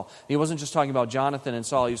about Saul. He wasn't just talking about Jonathan and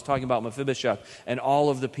Saul, he was talking about Mephibosheth and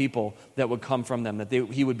all of the people that would come from them, that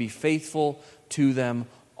he would be faithful to them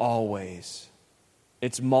always.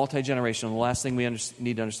 It's multi-generational. The last thing we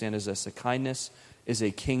need to understand is this, that kindness is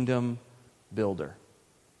a kingdom builder.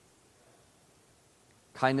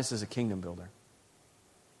 Kindness is a kingdom builder.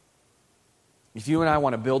 If you and I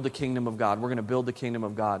want to build the kingdom of God, we're going to build the kingdom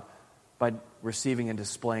of God by receiving and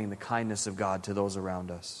displaying the kindness of God to those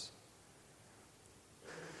around us.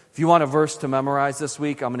 If you want a verse to memorize this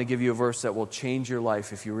week, I'm going to give you a verse that will change your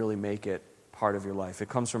life if you really make it part of your life. It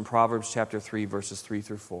comes from Proverbs chapter 3, verses 3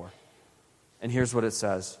 through 4. And here's what it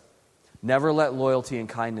says. Never let loyalty and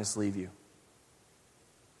kindness leave you.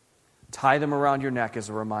 Tie them around your neck as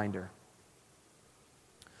a reminder.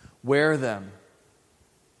 Wear them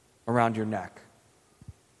around your neck.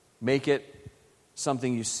 Make it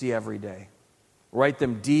something you see every day. Write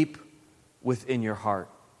them deep within your heart.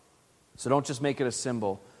 So don't just make it a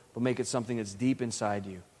symbol, but make it something that's deep inside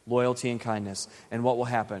you. Loyalty and kindness. And what will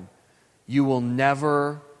happen? You will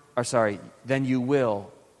then you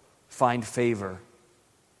will find favor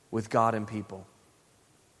with God and people.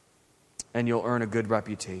 And you'll earn a good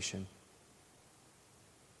reputation.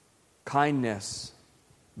 Kindness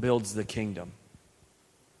builds the kingdom.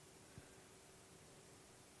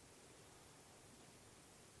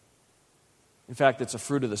 In fact, it's a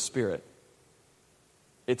fruit of the Spirit.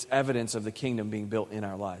 It's evidence of the kingdom being built in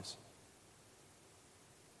our lives.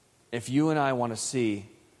 If you and I want to see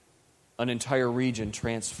an entire region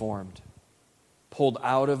transformed, pulled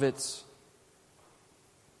out of its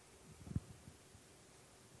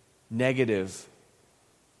negative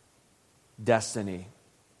destiny,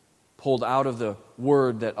 pulled out of the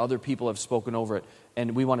word that other people have spoken over it,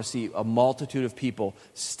 and we want to see a multitude of people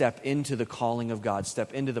step into the calling of God,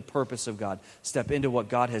 step into the purpose of God, step into what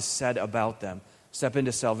God has said about them, step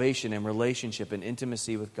into salvation and relationship and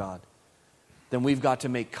intimacy with God, then we've got to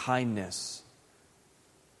make kindness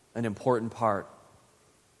an important part.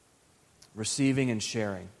 Receiving and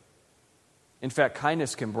sharing. In fact,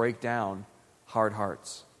 kindness can break down hard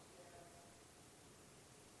hearts.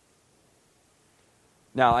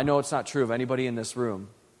 Now, I know it's not true of anybody in this room,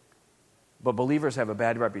 but believers have a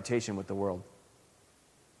bad reputation with the world.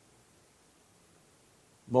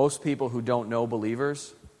 Most people who don't know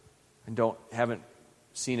believers and haven't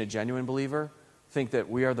seen a genuine believer think that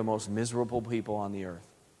we are the most miserable people on the earth.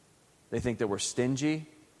 They think that we're stingy.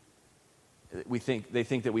 They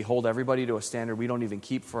think that we hold everybody to a standard we don't even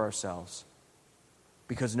keep for ourselves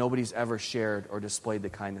because nobody's ever shared or displayed the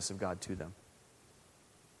kindness of God to them.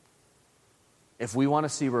 If we want to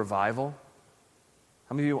see revival,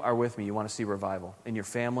 how many of you are with me? You want to see revival in your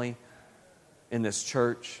family, in this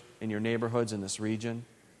church, in your neighborhoods, in this region,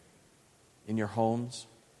 in your homes?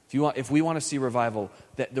 If we want to see revival,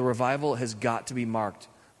 that the revival has got to be marked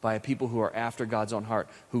by a people who are after God's own heart,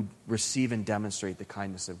 who receive and demonstrate the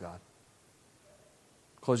kindness of God.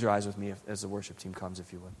 Close your eyes with me as the worship team comes,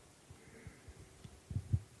 if you would.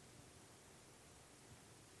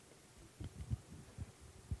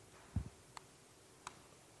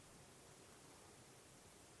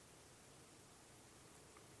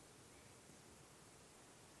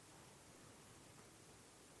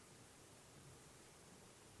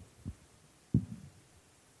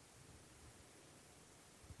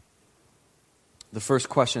 The first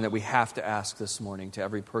question that we have to ask this morning to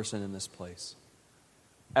every person in this place,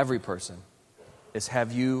 every person, is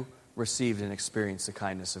have you received and experienced the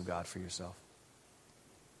kindness of God for yourself?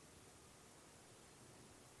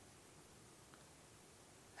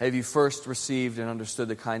 Have you first received and understood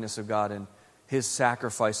the kindness of God and His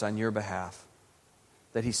sacrifice on your behalf?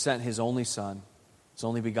 That He sent His only Son, His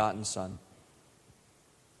only begotten Son,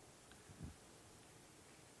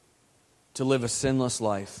 to live a sinless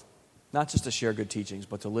life. Not just to share good teachings,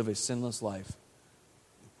 but to live a sinless life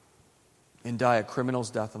and die a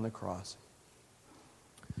criminal's death on the cross.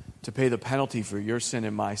 To pay the penalty for your sin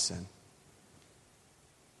and my sin.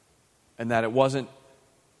 And that it wasn't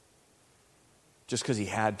just because He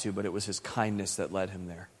had to, but it was His kindness that led Him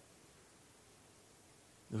there.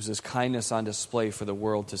 It was His kindness on display for the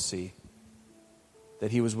world to see.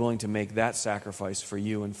 That He was willing to make that sacrifice for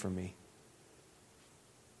you and for me.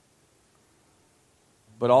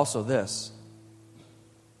 But also this,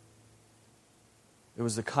 it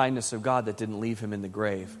was the kindness of God that didn't leave Him in the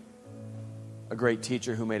grave. A great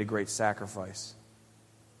teacher who made a great sacrifice.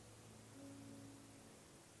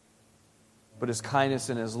 But His kindness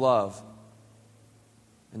and His love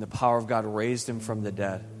and the power of God raised Him from the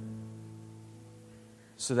dead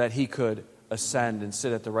so that He could ascend and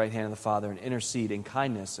sit at the right hand of the Father and intercede in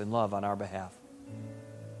kindness and love on our behalf.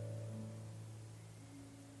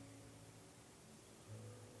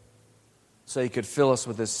 So He could fill us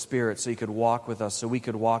with His Spirit, so He could walk with us, so we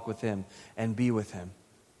could walk with Him and be with Him.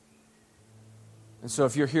 And so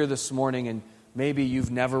if you're here this morning and maybe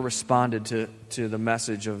you've never responded to the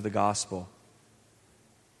message of the gospel.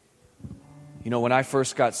 You know, when I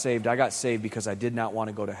first got saved because I did not want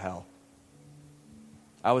to go to hell.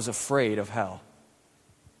 I was afraid of hell.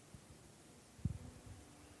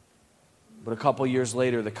 But a couple years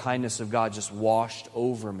later, the kindness of God just washed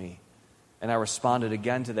over me. And I responded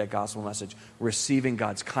again to that gospel message, receiving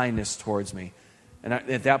God's kindness towards me. And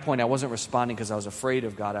at that point, I wasn't responding because I was afraid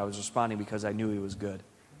of God. I was responding because I knew He was good.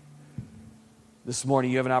 This morning,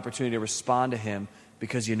 you have an opportunity to respond to Him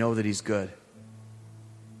because you know that He's good.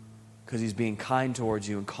 Because He's being kind towards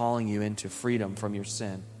you and calling you into freedom from your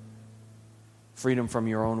sin. Freedom from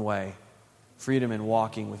your own way. Freedom in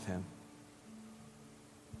walking with Him.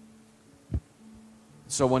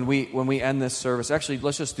 So when we end this service, actually,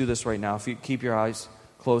 let's just do this right now. If you keep your eyes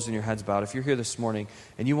closed and your heads bowed, if you're here this morning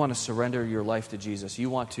and you want to surrender your life to Jesus, you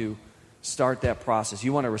want to start that process,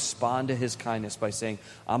 you want to respond to His kindness by saying,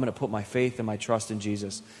 I'm going to put my faith and my trust in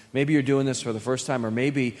Jesus. Maybe you're doing this for the first time, or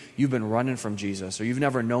maybe you've been running from Jesus, or you've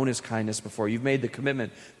never known His kindness before. You've made the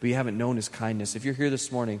commitment, but you haven't known His kindness. If you're here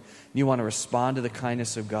this morning and you want to respond to the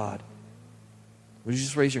kindness of God, would you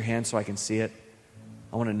just raise your hand so I can see it?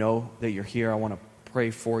 I want to know that you're here. I want to pray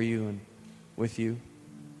for you and with you.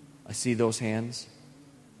 I see those hands.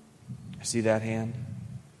 I see that hand.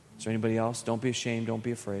 Is there anybody else? Don't be ashamed. Don't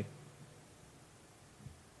be afraid.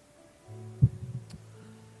 I'm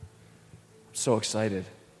so excited.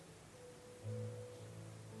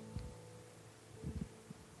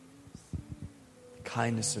 The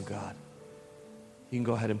kindness of God. You can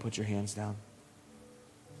go ahead and put your hands down.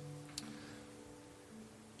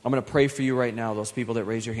 I'm going to pray for you right now, those people that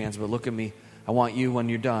raise your hands, but look at me. I want you, when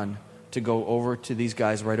you're done, to go over to these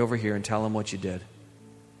guys right over here and tell them what you did.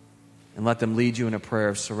 and let them lead you in a prayer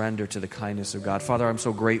of surrender to the kindness of God. Father, I'm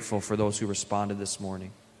so grateful for those who responded this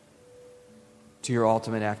morning to your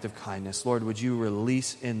ultimate act of kindness. Lord, would you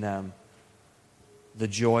release in them the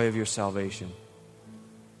joy of your salvation?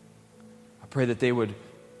 I pray that they would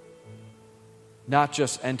not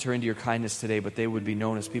just enter into your kindness today, but they would be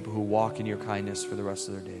known as people who walk in your kindness for the rest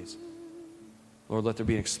of their days. Lord, let there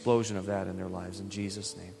be an explosion of that in their lives, in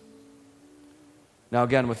Jesus' name. Now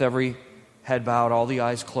again, with every head bowed, all the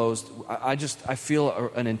eyes closed, I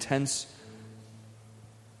feel an intense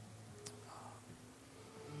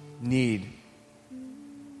need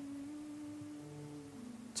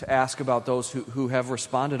to ask about those who have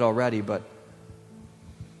responded already, but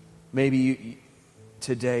maybe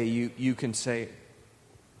today you can say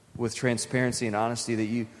with transparency and honesty that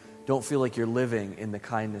you don't feel like you're living in the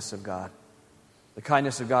kindness of God. The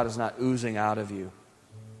kindness of God is not oozing out of you.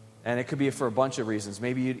 And it could be for a bunch of reasons.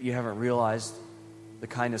 Maybe you haven't realized the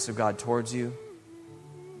kindness of God towards you.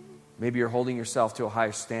 Maybe you're holding yourself to a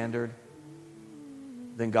higher standard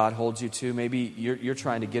than God holds you to. Maybe you're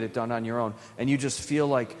trying to get it done on your own, and you just feel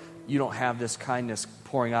like you don't have this kindness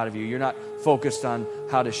pouring out of you. You're not focused on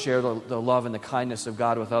how to share the love and the kindness of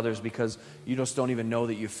God with others because you just don't even know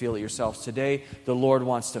that you feel it yourselves. Today, the Lord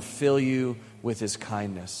wants to fill you with His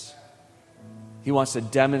kindness. He wants to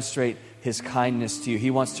demonstrate His kindness to you. He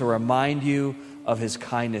wants to remind you of His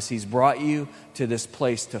kindness. He's brought you to this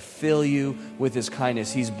place to fill you with His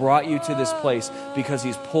kindness. He's brought you to this place because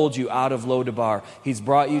He's pulled you out of Lodabar. He's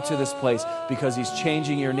brought you to this place because He's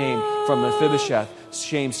changing your name from Mephibosheth,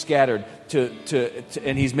 shame scattered,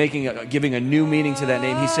 and He's giving a new meaning to that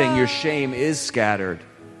name. He's saying your shame is scattered.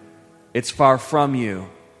 It's far from you.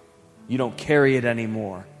 You don't carry it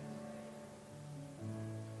anymore.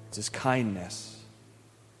 It's His kindness.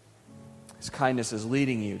 His kindness is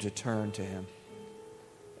leading you to turn to Him.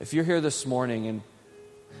 If you're here this morning and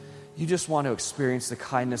you just want to experience the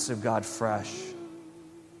kindness of God fresh,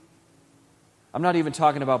 I'm not even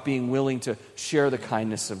talking about being willing to share the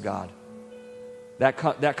kindness of God.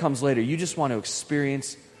 That comes later. You just want to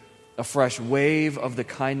experience a fresh wave of the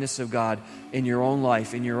kindness of God in your own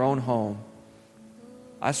life, in your own home.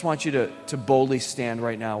 I just want you to boldly stand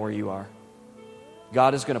right now where you are.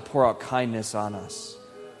 God is going to pour out kindness on us.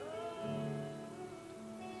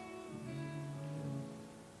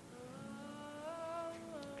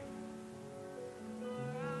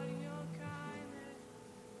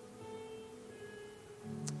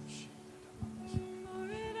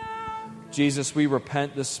 Jesus, we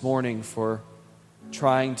repent this morning for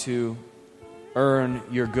trying to earn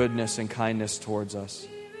your goodness and kindness towards us.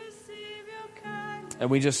 And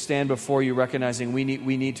we just stand before you recognizing we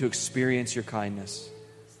need to experience your kindness.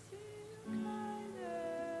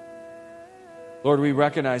 Lord, we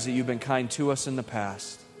recognize that you've been kind to us in the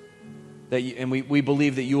past. And we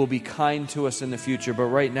believe that you will be kind to us in the future. But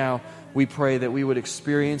right now, we pray that we would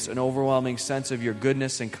experience an overwhelming sense of your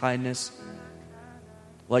goodness and kindness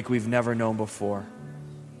like we've never known before.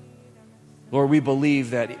 Lord, we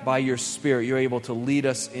believe that by your Spirit, you're able to lead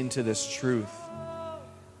us into this truth.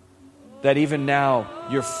 That even now,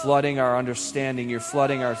 you're flooding our understanding, you're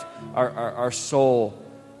flooding our soul,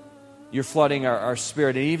 you're flooding our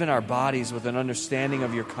spirit, and even our bodies with an understanding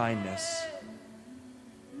of your kindness.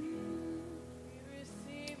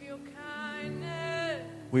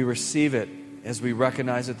 We receive it as we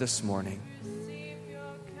recognize it this morning.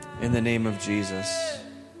 In the name of Jesus.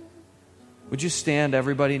 Would you stand,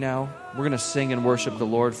 everybody, now? We're going to sing and worship the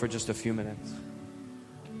Lord for just a few minutes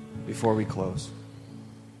before we close.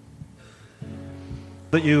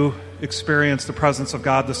 That you experience the presence of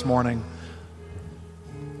God this morning.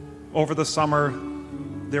 Over the summer,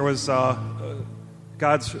 there was God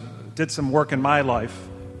did some work in my life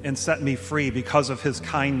and set me free because of His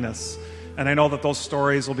kindness. And I know that those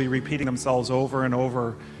stories will be repeating themselves over and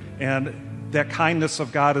over. And that kindness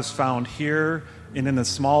of God is found here and in the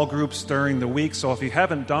small groups during the week. So if you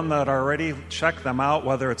haven't done that already, check them out,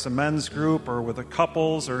 whether it's a men's group or with the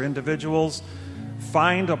couples or individuals.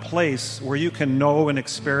 Find a place where you can know and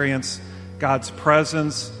experience God's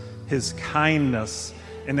presence, His kindness,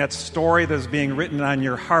 and that story that's being written on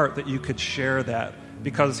your heart, that you could share that.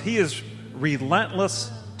 Because He is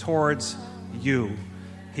relentless towards you.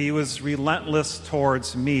 He was relentless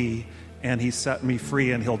towards me, and He set me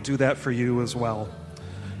free, and He'll do that for you as well.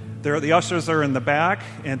 The ushers are in the back,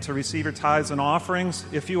 and to receive your tithes and offerings.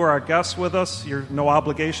 If you are a guest with us, you're no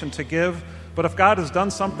obligation to give. But if God has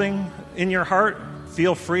done something in your heart,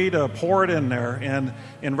 feel free to pour it in there, and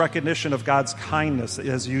in recognition of God's kindness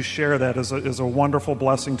as you share that is a wonderful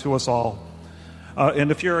blessing to us all.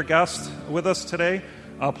 And if you're a guest with us today,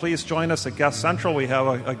 please join us at Guest Central. We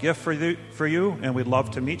have a gift for you, and we'd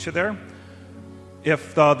love to meet you there.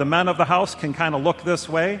 If the men of the house can kind of look this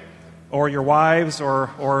way, or your wives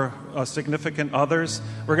or significant others,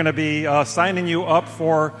 we're going to be signing you up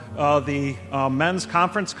for the men's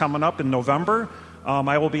conference coming up in November.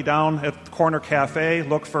 I will be down at the Corner Cafe.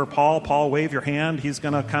 Look for Paul. Paul, wave your hand. He's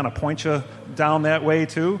going to kind of point you down that way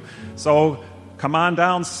too. So come on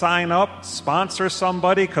down, sign up, sponsor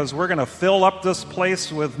somebody, because we're going to fill up this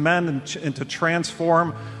place with men and to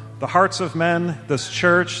transform the hearts of men, this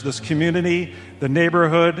church, this community, the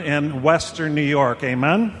neighborhood in Western New York.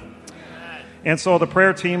 Amen? And so the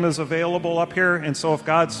prayer team is available up here. And so if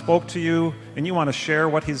God spoke to you and you want to share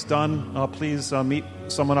what he's done, please meet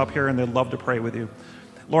someone up here and they'd love to pray with you.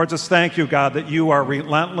 Lord, just thank you, God, that you are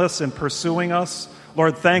relentless in pursuing us.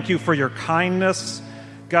 Lord, thank you for your kindness.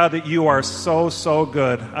 God, that you are so, so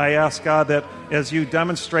good. I ask, God, that as you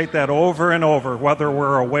demonstrate that over and over, whether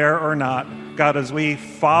we're aware or not, God, as we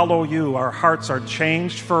follow you, our hearts are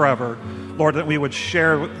changed forever. Lord, that we would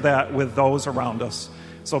share that with those around us.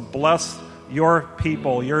 So bless your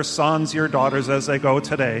people, your sons, your daughters as they go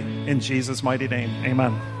today. In Jesus' mighty name,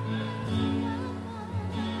 amen.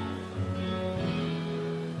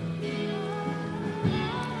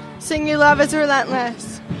 Sing Your Love is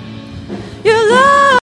Relentless. Your love